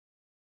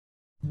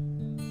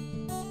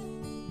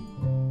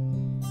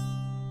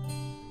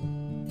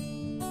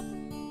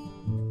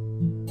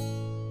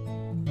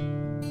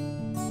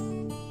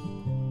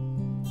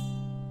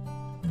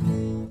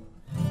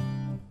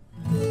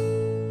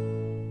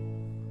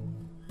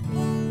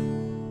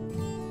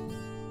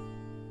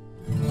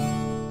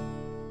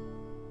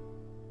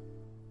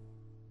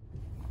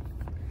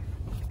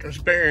There's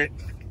Barrett.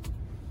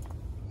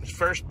 His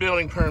first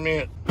building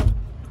permit.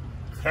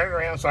 Turn it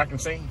around so I can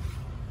see.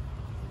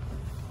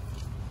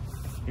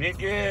 You did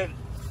good.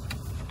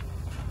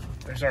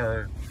 There's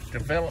our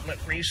Development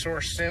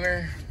Resource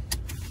Center.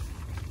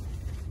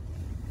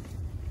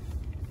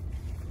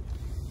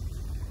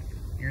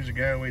 Years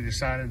ago, we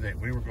decided that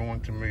we were going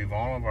to move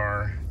all of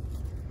our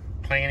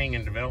planning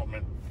and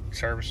development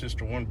services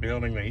to one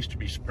building. They used to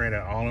be spread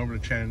out all over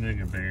the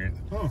Chattanooga, Barrett.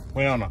 Oh.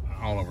 Well, not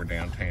all over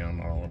downtown,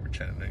 not all over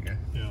Chattanooga.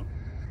 Yeah.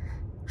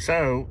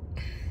 So,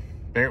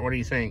 Barrett, what do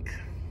you think?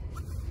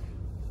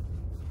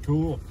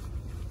 Cool.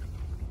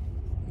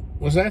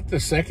 Was that the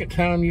second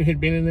time you had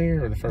been in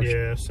there, or the first?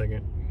 Yeah,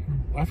 second.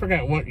 I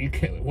forgot what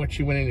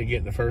you went in to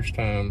get the first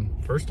time.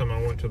 First time I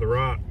went to the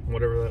Rock,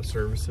 whatever that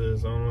service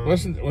is. I don't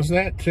know. Was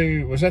that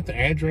the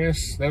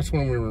address? That's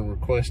when we were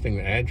requesting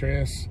the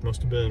address.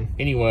 Must have been.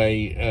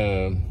 Anyway,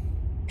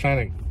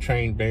 trying to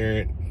train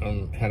Barrett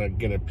on how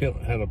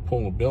to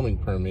pull a building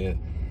permit.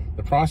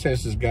 The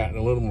process has gotten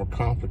a little more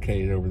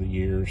complicated over the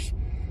years.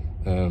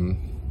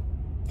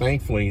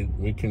 Thankfully,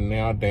 we can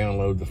now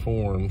download the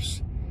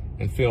forms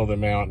and fill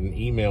them out and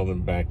email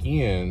them back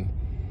in,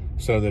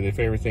 so that if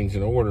everything's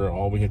in order,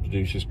 all we have to do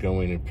is just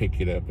go in and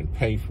pick it up and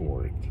pay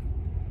for it.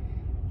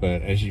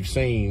 But as you've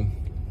seen,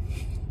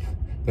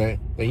 the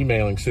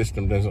emailing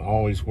system doesn't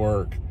always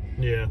work.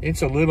 Yeah.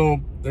 There's a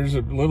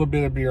little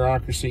bit of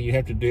bureaucracy you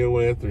have to deal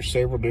with. There's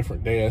several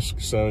different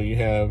desks. So you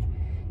have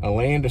a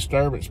land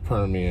disturbance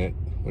permit,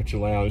 which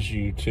allows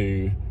you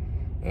to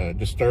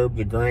disturb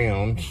the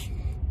ground,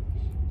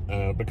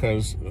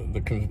 because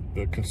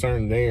the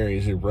concern there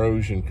is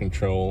erosion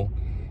control.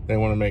 They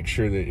want to make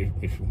sure that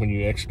if when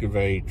you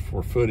excavate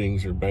for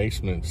footings or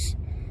basements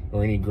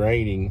or any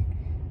grading,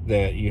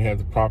 that you have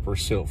the proper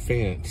silt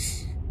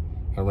fence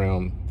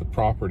around the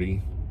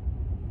property.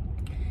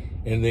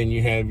 And then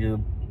you have your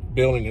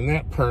building, and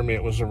that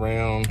permit was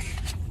around,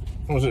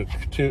 what was it,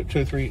 two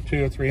or three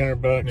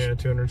hundred bucks? Yeah,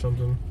 200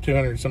 something.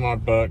 200 some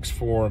odd bucks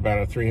for about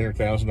a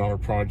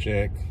 $300,000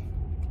 project.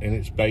 And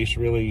it's based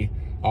really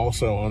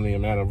also on the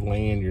amount of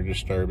land you're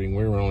disturbing.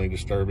 We were only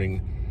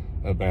disturbing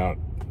about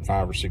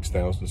 5,000 or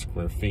 6,000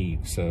 square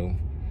feet, so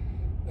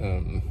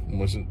it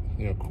wasn't,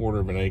 a quarter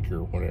of an acre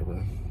or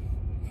whatever.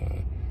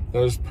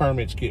 Those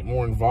permits get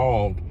more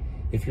involved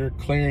if you're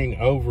clearing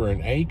over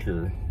an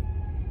acre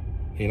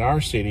in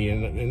our city,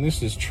 and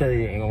this is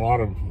true in a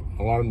lot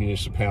of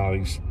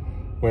municipalities,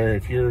 where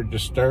if you're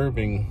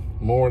disturbing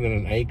more than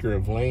an acre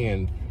of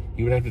land,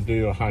 you would have to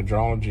do a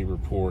hydrology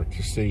report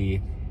to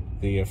see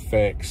the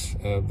effects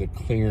of the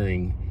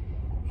clearing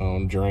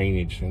on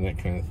drainage and that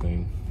kind of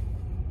thing.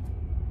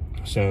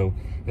 So,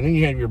 and then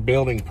you have your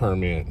building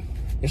permit.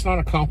 It's not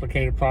a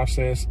complicated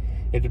process.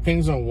 It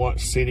depends on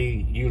what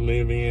city you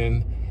live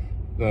in.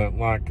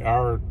 Like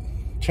our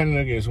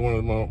Chattanooga is one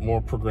of the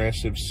more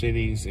progressive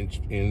cities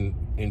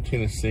in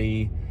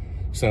Tennessee.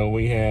 So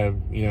we have,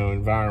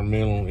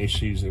 environmental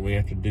issues that we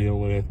have to deal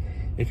with.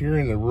 If you're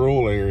in the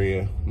rural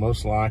area,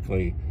 most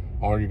likely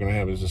all you're going to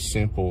have is a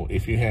simple,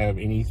 if you have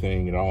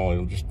anything at all,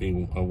 it'll just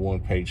be a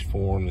one-page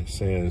form that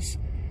says,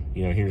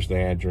 here's the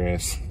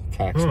address,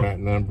 tax map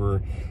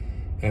number.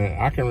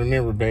 I can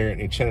remember, Barrett,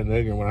 in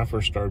Chattanooga when I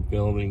first started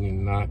building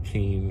in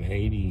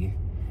 1980,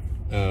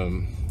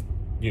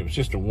 it was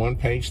just a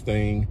one-page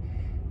thing,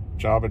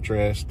 job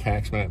address,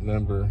 tax map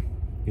number,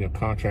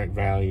 contract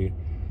value,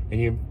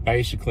 and you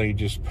basically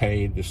just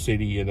paid the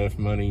city enough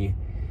money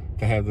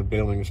to have the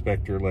building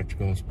inspector,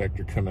 electrical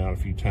inspector come out a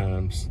few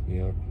times.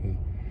 And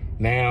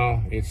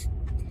now it's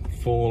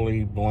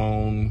fully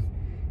blown,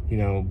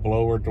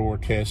 blower door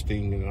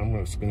testing, and I'm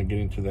just going to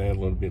get into that a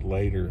little bit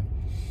later.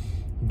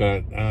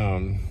 But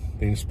the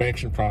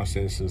inspection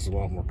process is a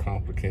lot more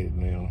complicated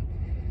now.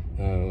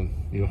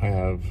 You'll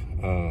have,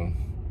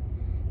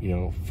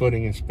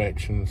 footing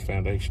inspections,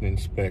 foundation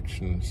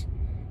inspections,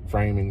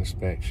 framing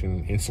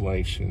inspection,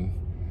 insulation,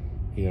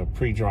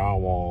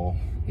 pre-drywall.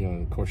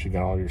 Of course, you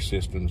got all your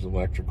systems,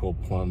 electrical,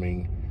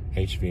 plumbing,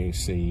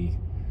 HVAC,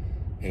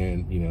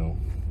 and,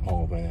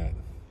 all that.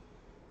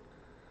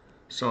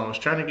 So I was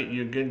trying to get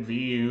you a good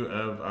view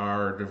of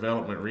our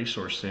Development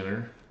Resource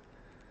Center.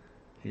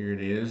 Here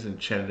it is in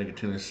Chattanooga,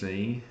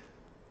 Tennessee.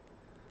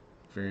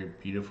 Very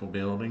beautiful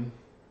building.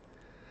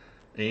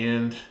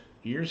 And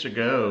years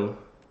ago,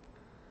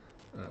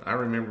 I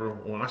remember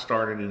when I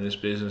started in this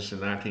business in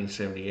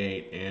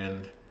 1978,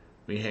 and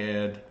we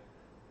had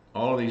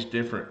all of these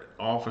different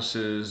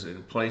offices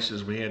and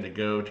places we had to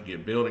go to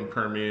get building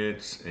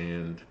permits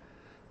and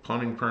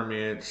plumbing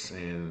permits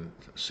and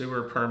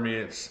sewer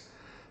permits.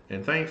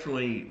 And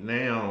thankfully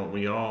now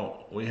we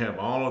have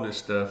all of this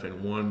stuff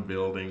in one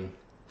building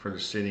for the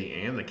city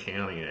and the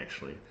county,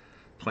 actually.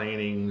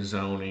 Planning,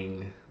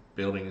 zoning,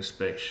 building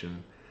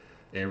inspection,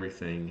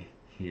 everything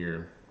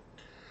here.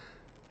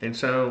 And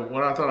so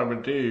what I thought I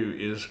would do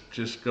is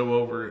just go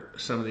over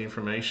some of the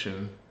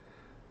information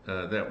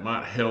that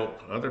might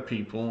help other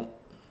people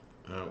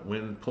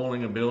when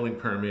pulling a building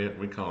permit.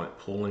 We call it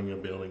pulling a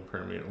building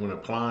permit. When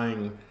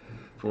applying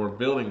for a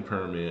building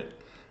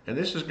permit, and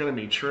this is going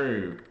to be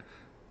true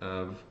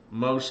a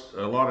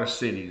lot of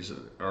cities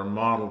are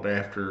modeled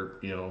after,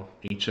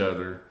 each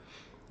other.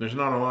 There's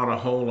not a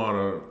whole lot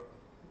of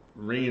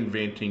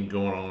reinventing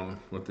going on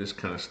with this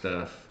kind of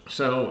stuff.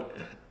 So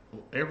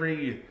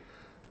every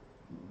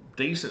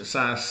decent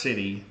sized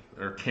city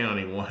or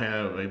county will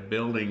have a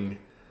building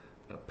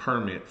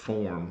permit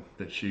form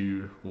that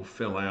you will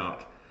fill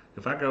out.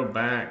 If I go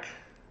back,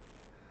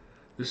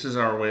 this is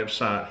our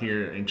website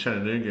here in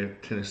Chattanooga,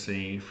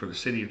 Tennessee, for the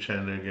city of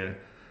Chattanooga,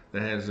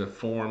 that has a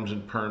forms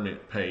and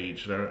permit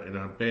page. And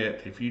I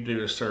bet if you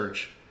do a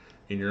search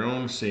in your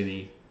own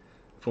city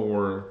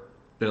for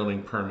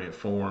building permit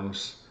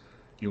forms,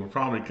 you will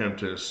probably come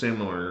to a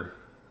similar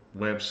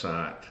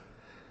website.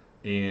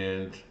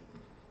 And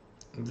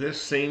this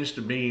seems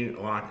to be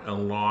like a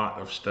lot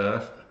of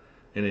stuff,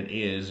 and it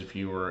is if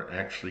you were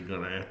actually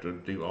going to have to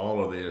do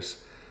all of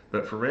this.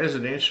 But for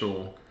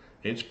residential,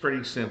 it's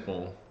pretty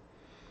simple.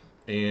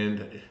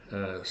 And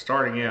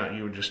starting out,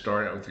 you would just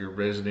start out with your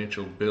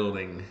residential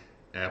building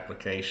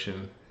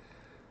application.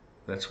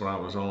 That's what I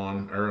was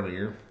on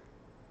earlier.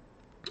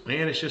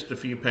 And it's just a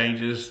few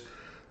pages.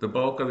 The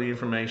bulk of the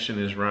information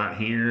is right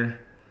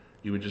here.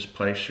 You would just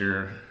place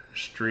your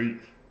street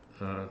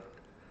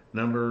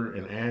number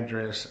and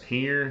address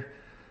here,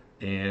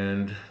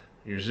 and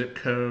your zip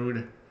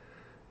code,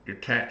 your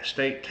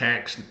state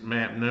tax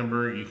map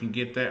number. You can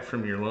get that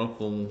from your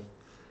local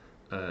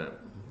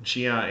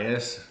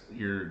GIS,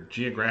 your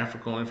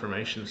geographical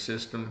information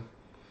system,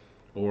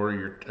 or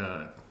your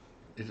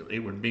it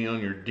would be on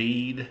your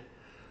deed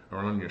or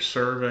on your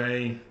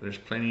survey. There's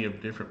plenty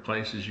of different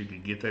places you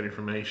could get that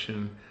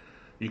information.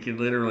 You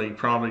could literally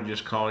probably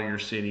just call your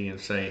city and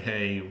say,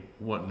 hey,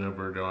 what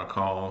number do I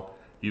call?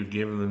 You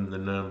give them the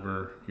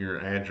number, your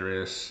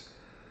address,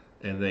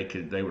 and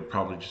they would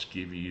probably just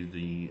give you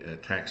the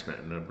tax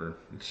map number.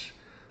 It's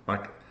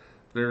like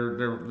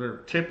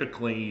they're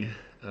typically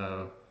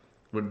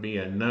would be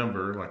a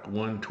number like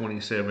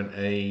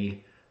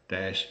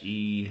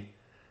 127A-E,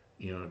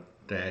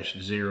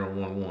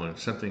 -011,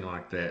 something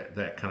like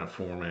that kind of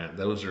format.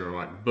 Those are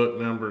like book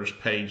numbers,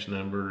 page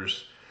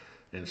numbers,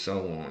 and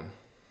so on.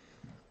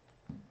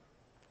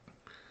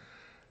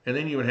 And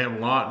then you would have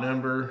lot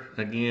number.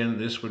 Again,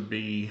 this would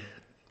be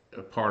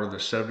a part of the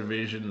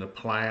subdivision, the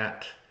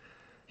plat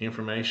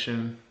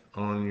information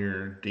on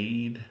your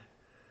deed.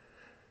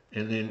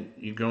 And then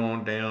you go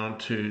on down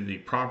to the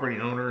property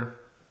owner.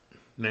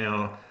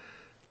 Now,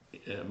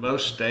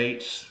 most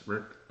states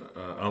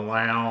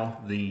allow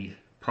the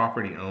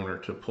property owner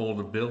to pull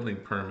the building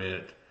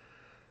permit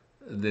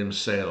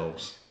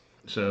themselves.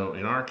 So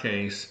in our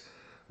case,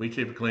 we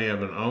typically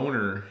have an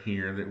owner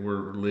here that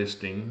we're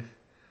listing,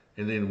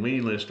 and then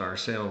we list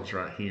ourselves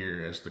right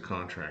here as the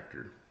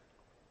contractor.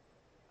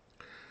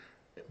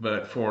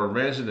 But for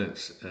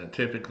residents,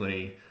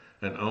 typically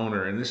an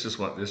owner, and this is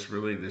what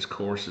this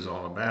course is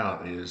all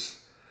about, is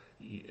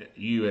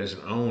you as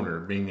an owner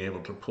being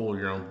able to pull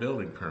your own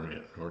building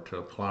permit, or to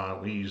apply.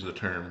 We use the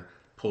term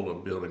pull a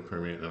building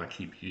permit, and I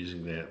keep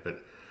using that,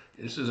 but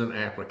this is an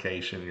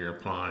application you're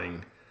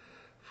applying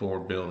for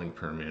building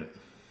permit.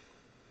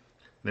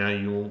 Now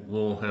you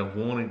will have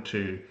wanted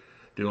to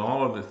do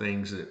all of the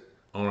things that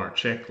on our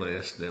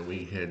checklist that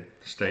we had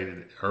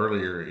stated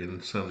earlier in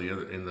some of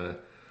the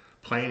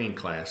planning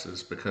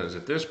classes, because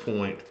at this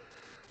point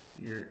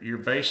you're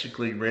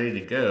basically ready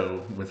to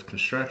go with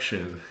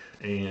construction,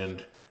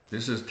 and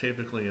this is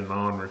typically a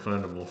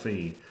non-refundable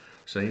fee.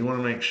 So you want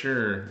to make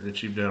sure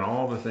that you've done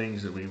all the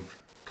things that we've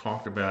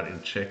talked about in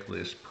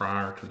checklists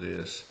prior to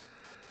this,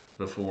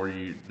 before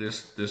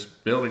this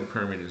building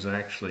permit is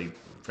actually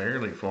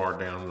fairly far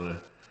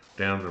down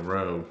the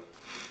road,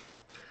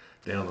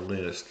 down the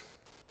list.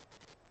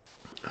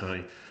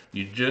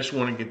 You just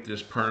want to get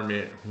this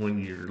permit when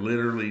you're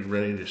literally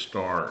ready to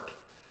start,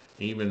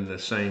 even the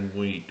same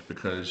week,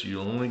 because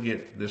you'll only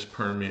get this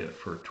permit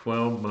for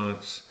 12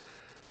 months.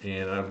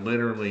 And I've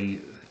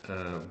literally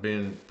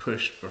been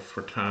pushed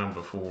for time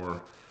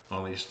before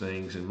on these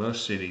things. In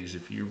most cities,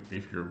 if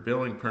your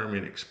building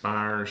permit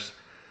expires,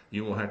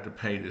 you will have to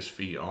pay this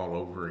fee all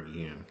over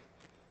again.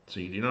 So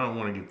you do not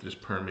want to get this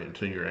permit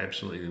until you're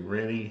absolutely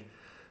ready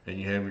and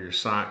you have your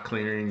site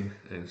clearing.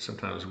 And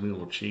sometimes we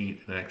will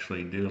cheat and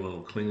actually do a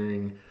little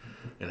clearing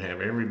and have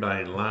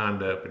everybody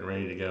lined up and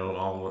ready to go,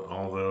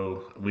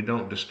 although we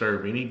don't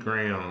disturb any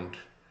ground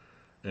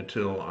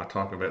until I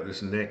talk about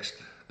this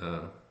next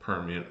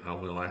permit. I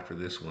will after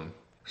this one.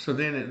 So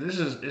then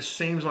it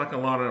seems like a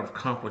lot of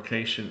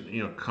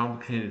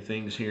complicated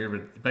things here,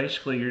 but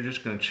basically you're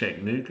just going to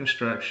check new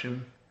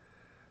construction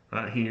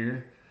right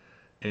here,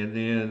 and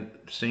then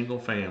single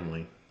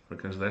family,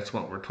 because that's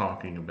what we're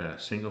talking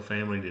about, single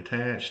family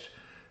detached.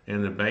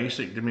 And the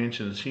basic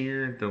dimensions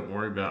here, don't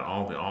worry about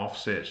all the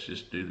offsets,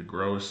 just do the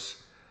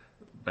gross,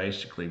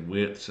 basically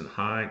widths and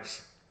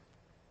heights.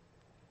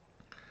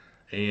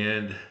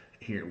 And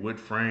here, wood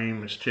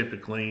frame is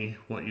typically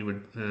what you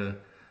would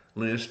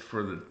list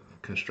for the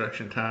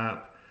construction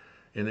type.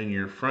 And then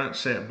your front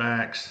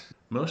setbacks,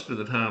 most of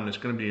the time it's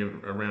going to be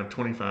around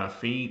 25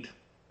 feet.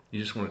 You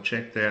just want to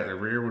check that. The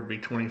rear would be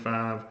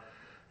 25.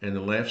 and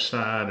the left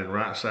side and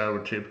right side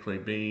would typically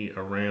be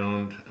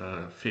around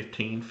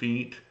 15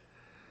 feet.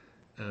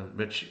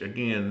 But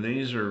again,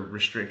 these are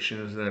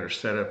restrictions that are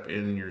set up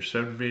in your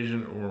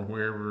subdivision or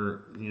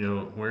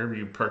wherever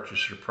you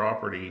purchase your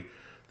property.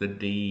 The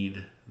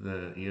deed,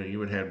 you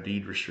would have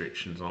deed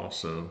restrictions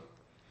also.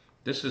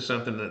 This is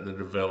something that the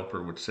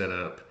developer would set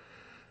up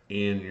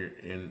and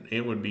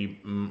it would be,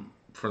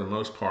 for the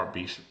most part,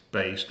 be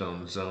based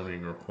on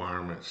zoning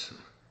requirements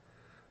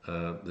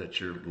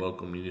that your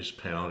local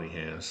municipality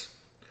has.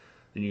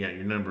 Then you got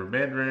your number of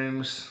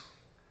bedrooms,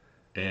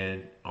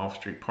 and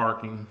off-street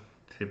parking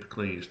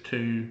typically is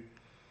 2.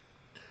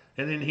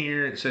 And then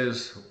here it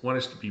says what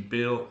is to be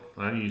built.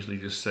 I usually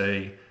just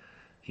say,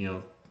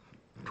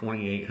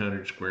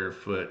 2,800 square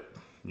foot,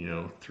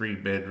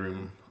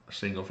 3-bedroom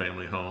single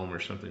family home or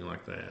something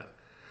like that.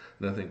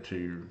 Nothing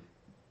too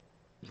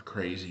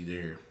crazy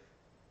there.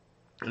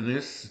 And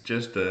this is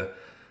just a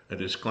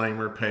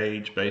disclaimer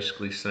page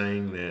basically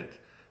saying that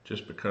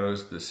just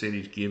because the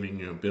city's giving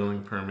you a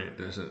building permit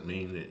doesn't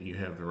mean that you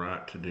have the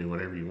right to do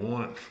whatever you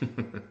want.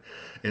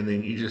 And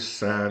then you just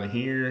sign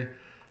here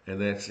and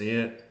that's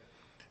it.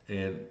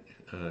 And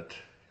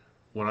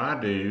what I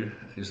do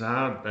is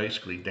I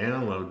basically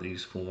download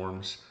these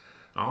forms.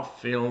 I'll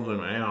fill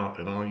them out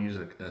and I'll use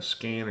a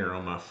scanner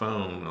on my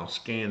phone. I'll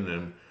scan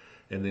them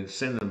and then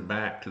send them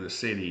back to the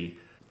city.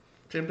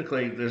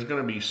 Typically, there's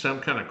going to be some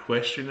kind of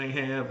question they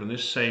have, and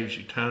this saves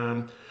you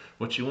time.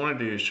 What you want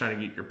to do is try to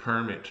get your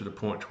permit to the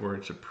point to where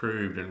it's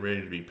approved and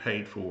ready to be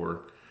paid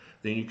for.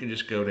 Then you can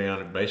just go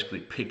down and basically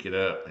pick it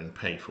up and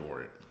pay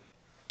for it.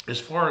 As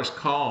far as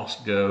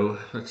costs go,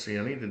 let's see,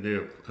 I need to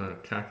do a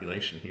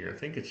calculation here. I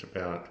think it's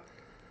about,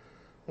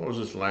 what was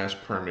this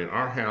last permit?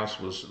 Our house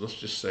was, let's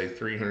just say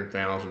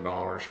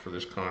 $300,000 for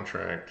this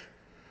contract,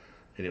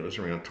 and it was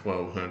around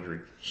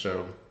 $1,200.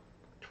 So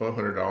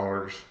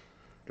 $1,200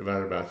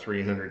 divided by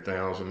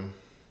 300,000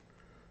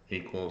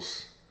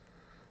 equals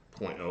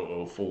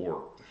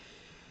 0.004.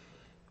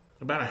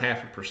 About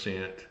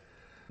 0.5%.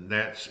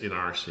 That's in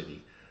our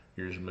city.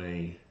 Yours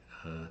may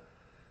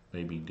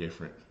be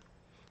different.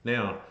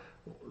 Now,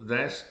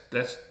 that's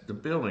the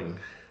building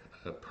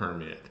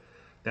permit.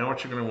 Now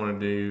what you're going to want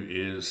to do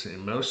is,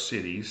 in most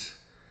cities,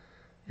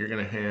 you're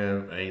going to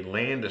have a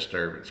land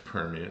disturbance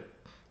permit.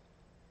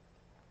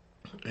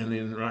 And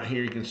then right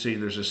here you can see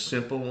there's a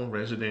simple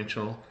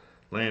residential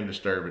land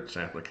disturbance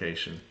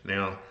application.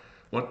 Now,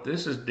 what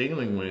this is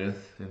dealing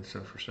with, and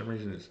so for some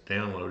reason it's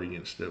downloading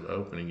instead of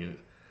opening it.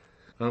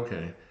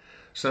 Okay,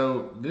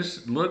 so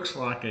this looks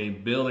like a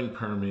building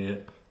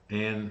permit,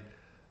 and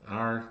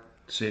our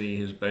city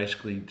has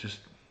basically just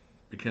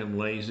become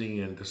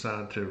lazy and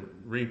decided to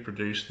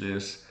reproduce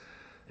this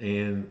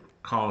and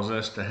cause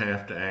us to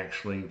have to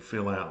actually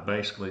fill out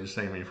basically the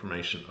same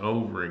information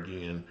over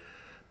again.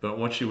 But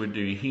what you would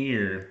do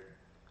here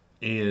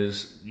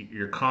is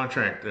your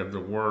contract of the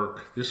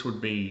work. This would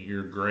be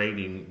your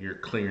grading, your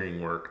clearing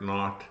work,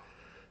 not,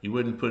 you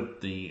wouldn't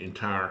put the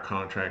entire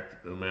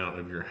contract amount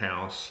of your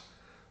house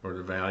or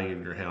the value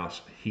of your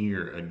house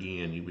here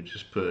again. You would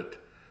just put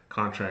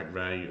contract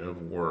value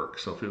of work.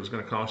 So if it was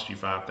going to cost you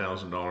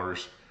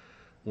 $5,000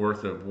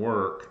 worth of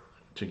work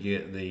to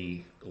get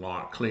the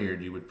lot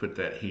cleared, you would put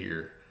that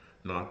here,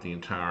 not the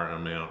entire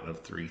amount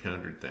of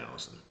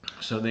 $300,000.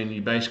 So then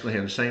you basically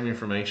have the same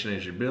information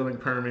as your building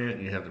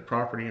permit. You have the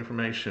property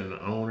information,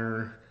 the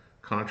owner,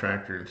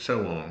 contractor, and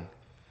so on.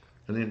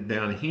 And then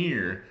down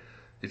here,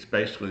 it's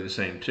basically the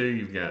same too.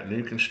 You've got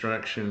new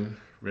construction,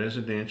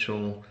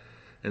 residential,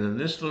 and then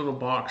this little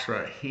box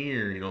right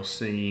here, you'll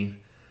see,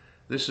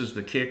 this is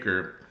the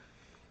kicker,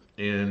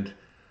 and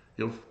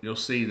you'll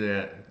see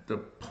that the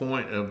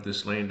point of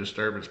this land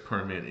disturbance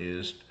permit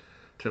is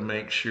to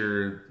make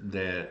sure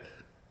that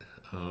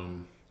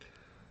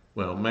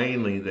well,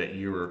 mainly that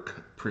you are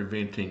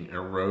preventing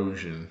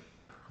erosion.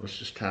 Let's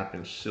just type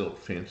in silt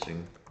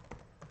fencing.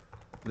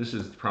 This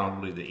is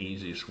probably the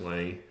easiest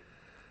way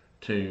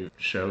to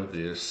show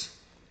this.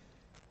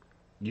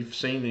 You've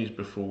seen these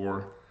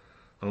before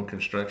on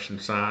construction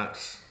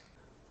sites.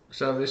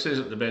 So this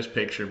isn't the best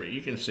picture, but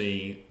you can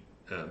see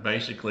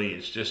basically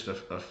it's just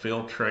a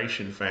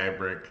filtration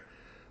fabric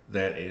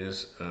that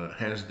is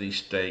has these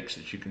stakes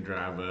that you can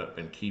drive up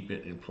and keep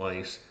it in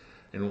place.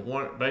 And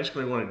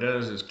basically what it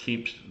does is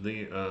keeps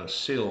the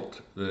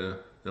silt,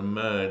 the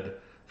mud,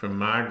 from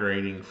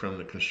migrating from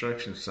the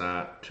construction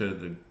site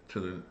to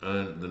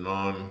the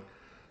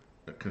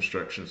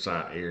non-construction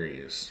site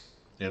areas.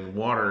 And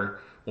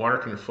water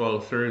can flow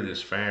through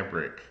this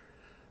fabric,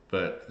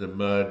 but the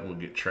mud will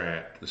get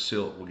trapped, the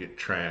silt will get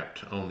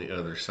trapped on the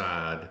other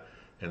side,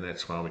 and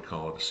that's why we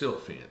call it a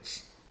silt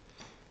fence.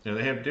 Now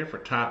they have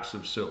different types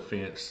of silt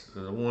fence.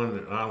 The one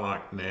that I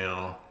like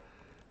now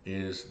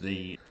is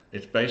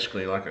it's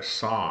basically like a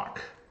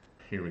sock.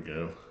 Here we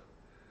go.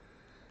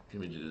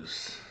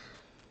 Images.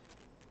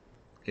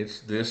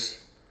 It's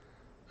this.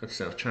 Let's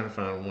see, I was trying to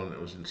find one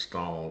that was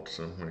installed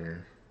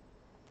somewhere.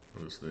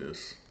 What is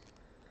this?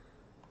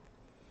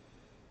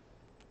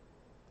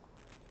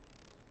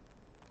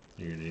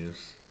 Here it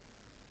is.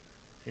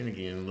 And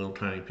again, a little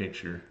tiny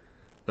picture.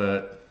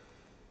 But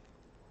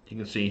You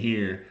can see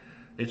here,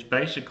 it's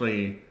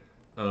basically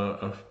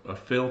a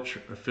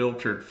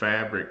filtered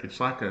fabric. It's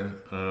like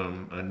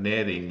a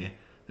netting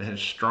that has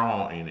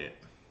straw in it,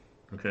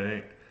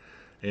 okay?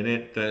 And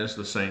it does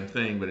the same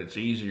thing, but it's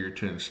easier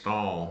to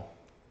install.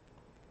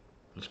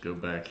 Let's go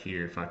back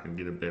here if I can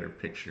get a better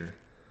picture.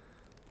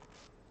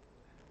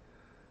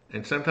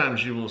 And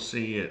sometimes you will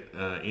see it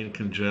in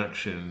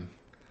conjunction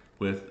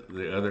with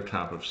the other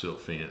type of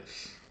silt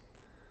fence,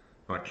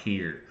 like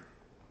here.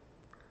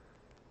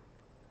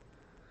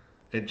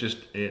 You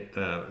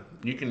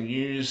can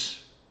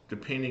use,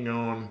 depending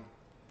on,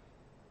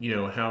 you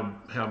know,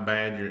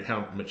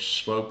 how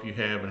much slope you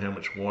have and how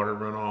much water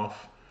runoff,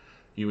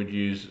 you would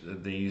use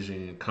these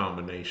in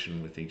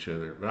combination with each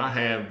other. But I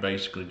have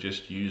basically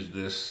just used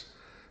this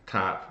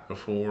type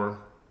before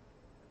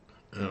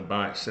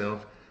by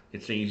itself.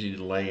 It's easy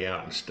to lay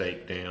out and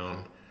stake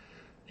down,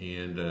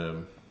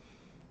 and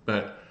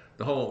but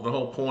the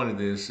whole point of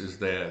this is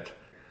that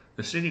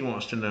the city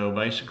wants to know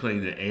basically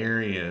the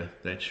area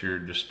that you're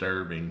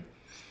disturbing.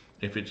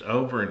 If it's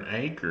over an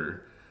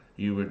acre,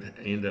 you would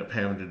end up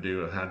having to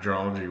do a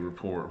hydrology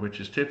report,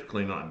 which is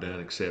typically not done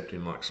except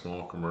in like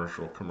small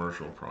commercial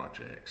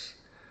projects.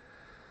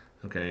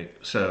 Okay,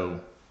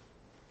 so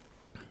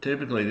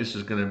typically this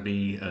is going to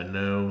be a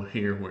no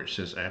here where it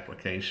says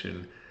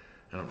application.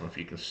 I don't know if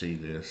you can see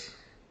this.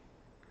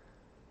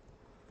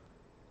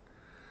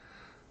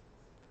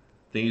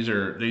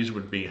 These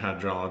would be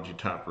hydrology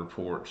type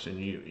reports, and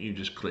you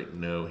just click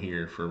no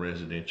here for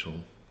residential.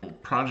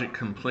 Project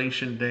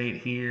completion date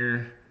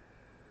here,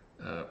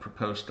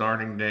 proposed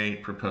starting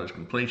date, proposed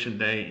completion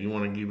date. You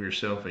want to give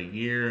yourself a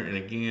year, and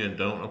again,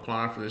 don't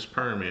apply for this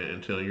permit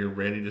until you're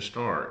ready to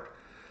start.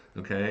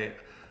 Okay,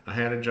 I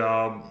had a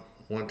job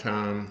one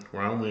time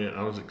where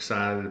I was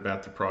excited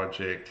about the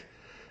project,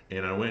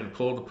 and I went and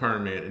pulled the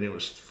permit, and it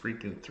was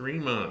freaking 3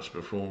 months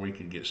before we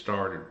could get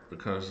started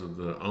because of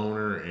the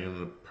owner and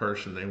the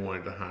person they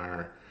wanted to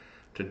hire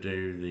to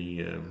do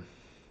the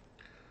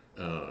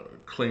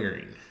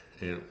clearing.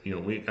 And you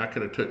know, I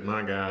could have took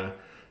my guy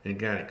and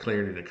got it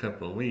cleared in a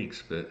couple of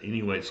weeks, but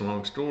anyway, it's a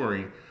long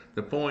story.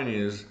 The point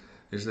is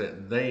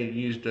that they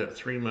used up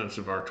 3 months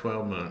of our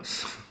 12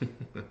 months,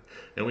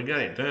 and we got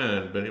it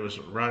done, but it was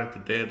right at the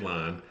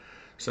deadline.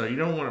 So you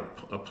don't want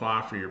to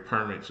apply for your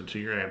permits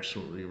until you're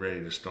absolutely ready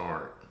to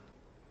start.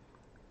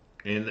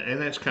 And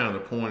that's kind of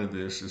the point of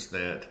this, is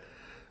that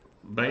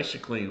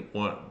basically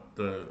what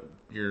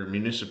your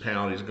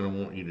municipality is going to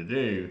want you to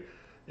do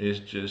is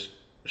just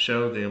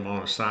show them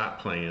on a site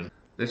plan.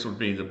 This would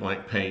be the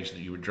blank page that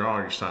you would draw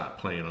your site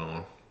plan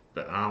on,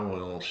 but I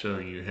will show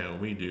you how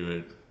we do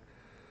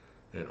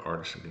it at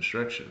Artisan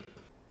Construction.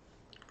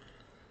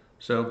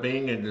 So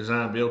being a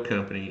design build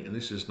company, and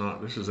this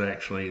is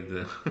actually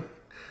the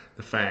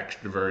the faxed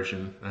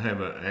version. I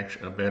have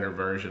a better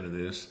version of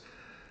this,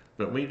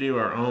 but we do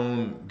our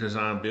own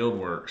design build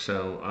work.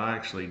 So I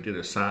actually did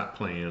a site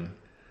plan,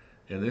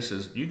 and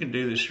you can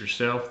do this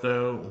yourself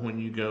though. When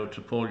you go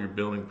to pull your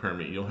building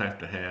permit, you'll have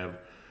to have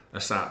a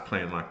site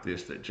plan like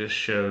this that just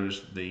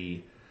shows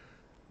the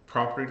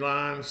property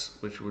lines,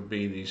 which would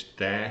be these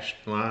dashed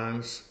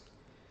lines,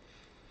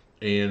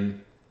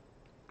 and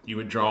you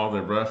would draw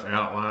the rough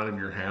outline of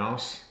your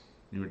house.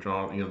 You would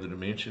draw, you know, the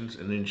dimensions,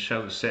 and then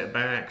show the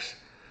setbacks.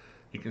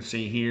 You can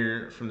see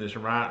here from this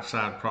right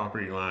side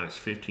property line, it's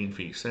 15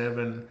 feet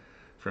 7.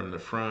 From the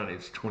front,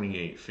 it's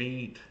 28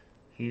 feet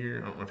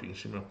here. I don't know if you can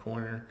see my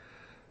pointer.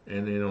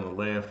 And then on the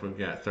left, we've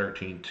got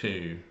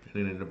 13.2. And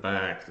then in the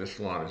back, this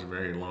lot is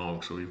very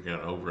long, so we've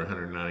got over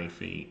 190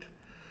 feet.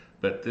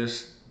 But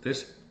this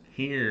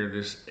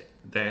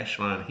dash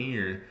line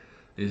here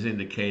is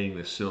indicating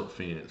the silt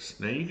fence.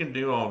 Now you can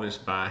do all this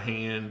by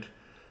hand.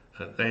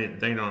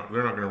 They're not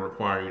going to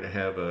require you to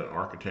have an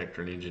architect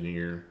or an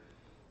engineer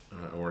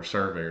or a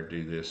surveyor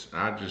do this.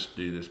 I just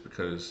do this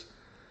because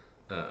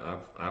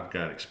I've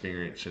got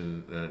experience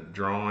in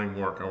drawing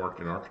work. I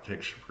worked in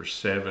architecture for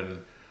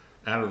 7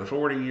 out of the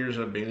 40 years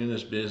I've been in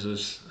this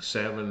business.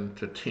 7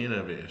 to 10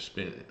 of it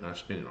I've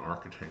spent in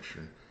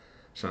architecture,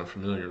 so I'm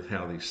familiar with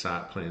how these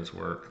site plans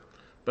work.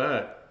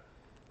 But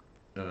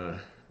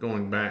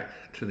going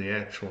back to the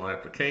actual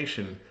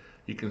application,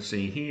 you can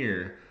see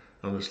here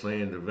on this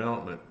land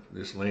development,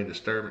 this land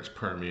disturbance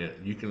permit,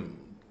 you can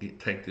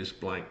take this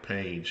blank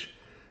page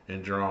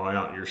and draw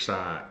out your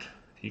site.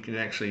 You can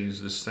actually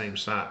use this same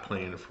site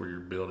plan for your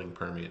building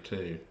permit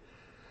too.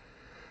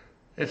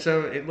 And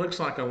so it looks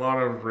like a lot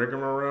of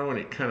rigmarole, and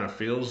it kind of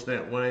feels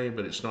that way,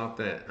 but it's not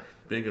that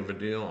big of a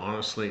deal.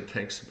 Honestly, it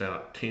takes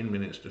about 10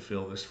 minutes to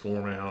fill this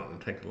form out and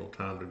take a little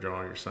time to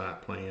draw your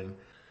site plan.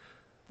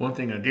 One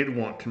thing I did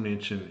want to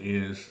mention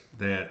is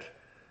that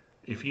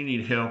if you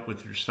need help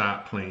with your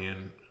site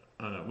plan,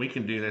 we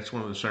can do. That's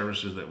one of the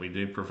services that we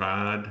do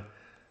provide.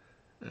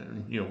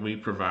 You know, we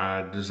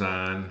provide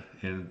design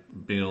and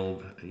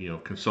build, you know,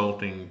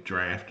 consulting,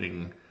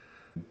 drafting,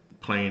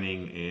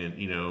 planning, and,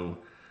 you know,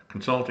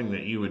 consulting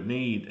that you would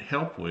need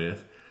help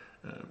with.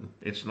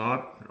 It's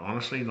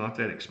honestly not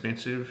that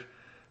expensive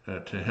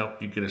to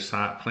help you get a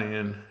site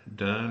plan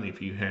done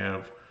if you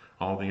have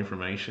all the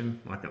information,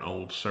 like an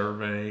old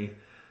survey,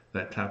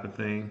 that type of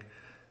thing.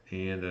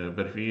 And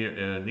but if you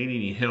need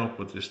any help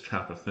with this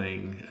type of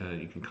thing,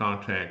 you can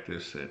contact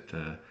us at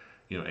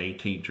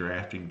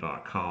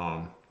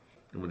atdrafting.com.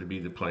 Would be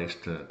the place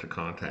to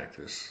contact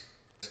us.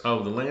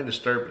 Oh, the land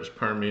disturbance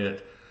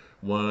permit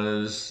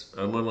was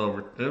a little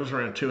over, it was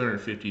around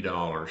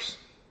 $250.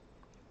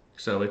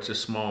 So it's a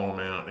small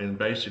amount, and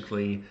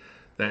basically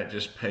that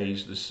just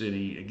pays the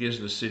city, it gives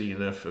the city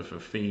enough of a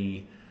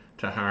fee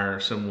to hire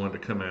someone to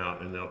come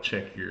out, and they'll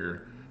check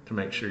to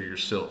make sure your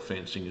silt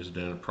fencing is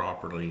done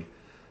properly.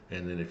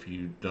 And then if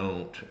you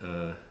don't,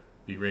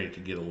 be ready to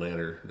get a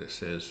letter that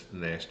says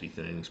nasty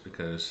things,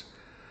 because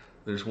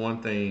there's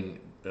one thing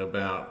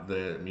about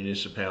the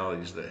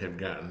municipalities that have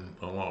gotten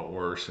a lot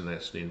worse, and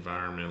that's the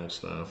environmental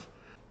stuff.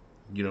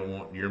 You don't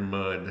want your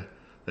mud,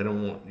 they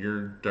don't want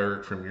your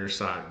dirt from your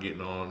site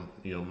getting on,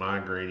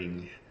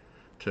 migrating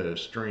to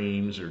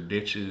streams or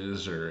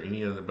ditches or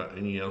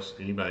anybody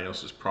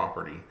else's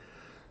property.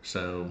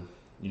 So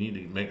you need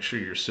to make sure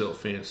your silt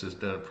fence is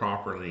done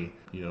properly.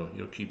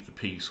 You'll keep the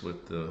peace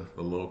with the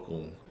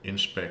local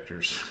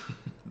inspectors,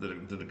 the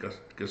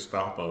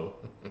Gestapo.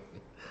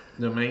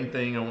 The main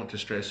thing I want to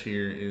stress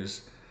here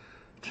is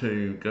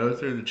to go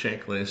through the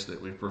checklist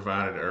that we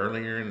provided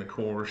earlier in the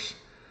course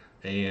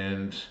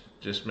and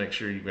just make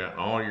sure you've got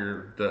all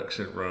your ducks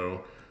in a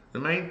row.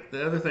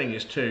 The other thing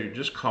is to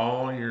just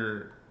call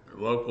your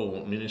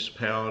local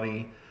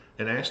municipality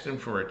and ask them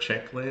for a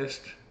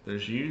checklist.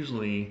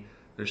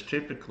 There's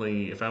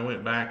typically, if I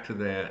went back to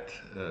that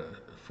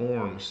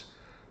forms,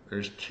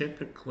 there's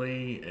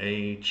typically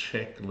a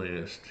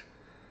checklist.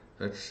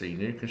 Let's see,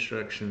 new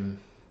construction.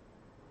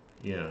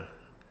 Yeah,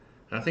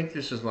 I think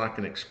this is like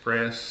an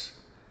express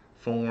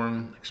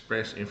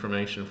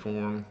information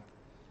form.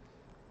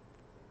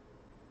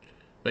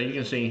 But you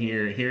can see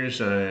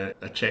here's a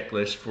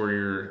checklist for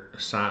your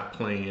site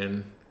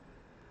plan.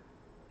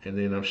 And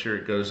then I'm sure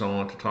it goes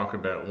on to talk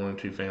about 1 and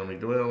 2 family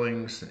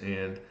dwellings.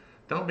 And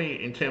don't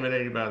be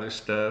intimidated by this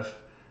stuff.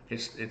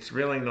 It's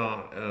really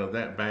not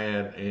that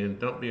bad. And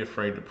don't be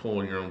afraid to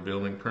pull your own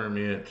building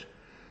permit.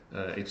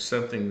 It's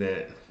something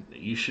that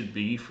you should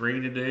be free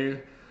to do.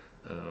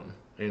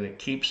 And it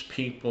keeps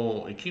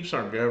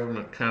our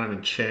government kind of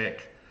in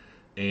check.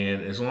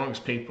 And as long as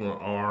people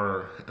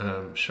are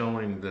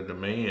showing the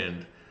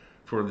demand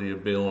for the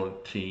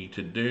ability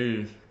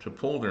to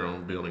pull their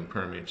own building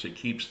permits, it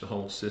keeps the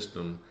whole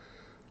system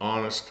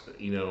honest,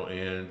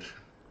 and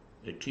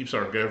it keeps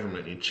our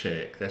government in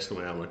check. That's the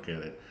way I look at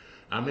it.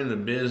 I'm in the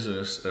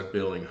business of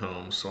building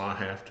homes, so I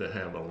have to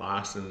have a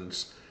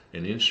license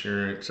and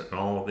insurance and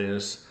all of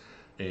this.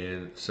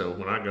 And so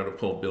when I go to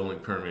pull building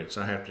permits,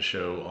 I have to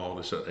show all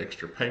this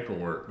extra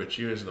paperwork. But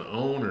you as the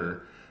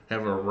owner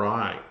have a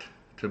right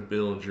to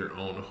build your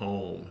own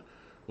home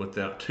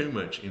without too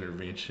much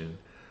intervention.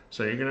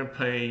 So you're going to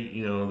pay,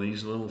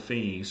 these little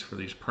fees for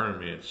these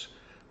permits,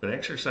 but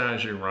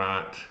exercise your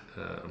right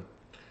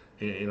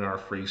in our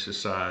free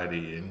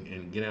society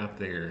and get out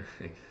there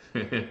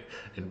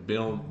and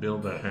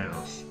build that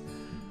house.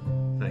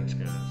 Thanks,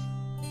 guys.